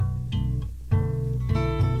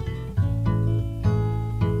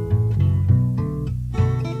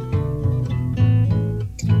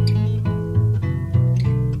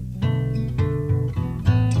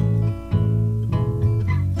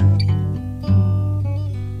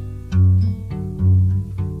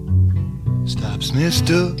Perhaps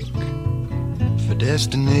mistook for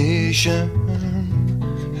destination,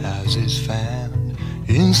 houses found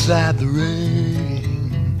inside the rain,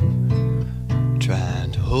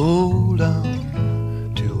 trying to hold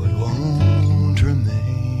on to what won't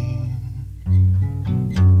remain.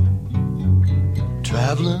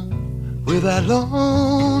 Traveling with that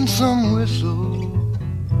lonesome whistle,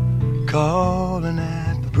 calling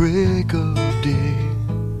at the break of day,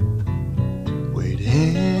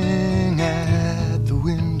 waiting at the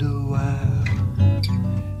window while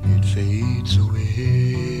it fades away.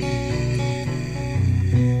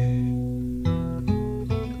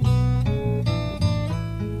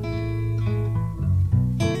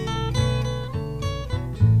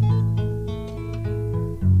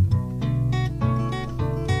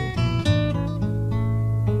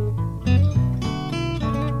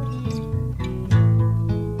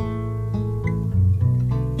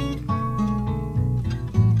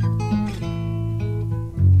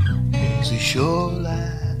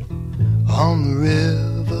 Shoreline on the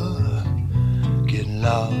river, getting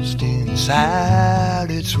lost inside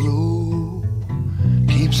its roll,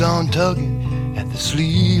 keeps on tugging at the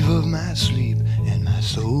sleeve of my sleep and my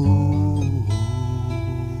soul.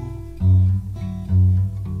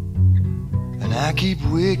 And I keep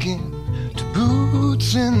waking to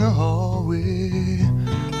boots in the hallway.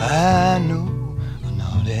 I know I'm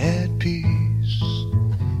not at peace,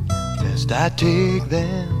 best I take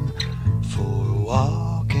them for a walk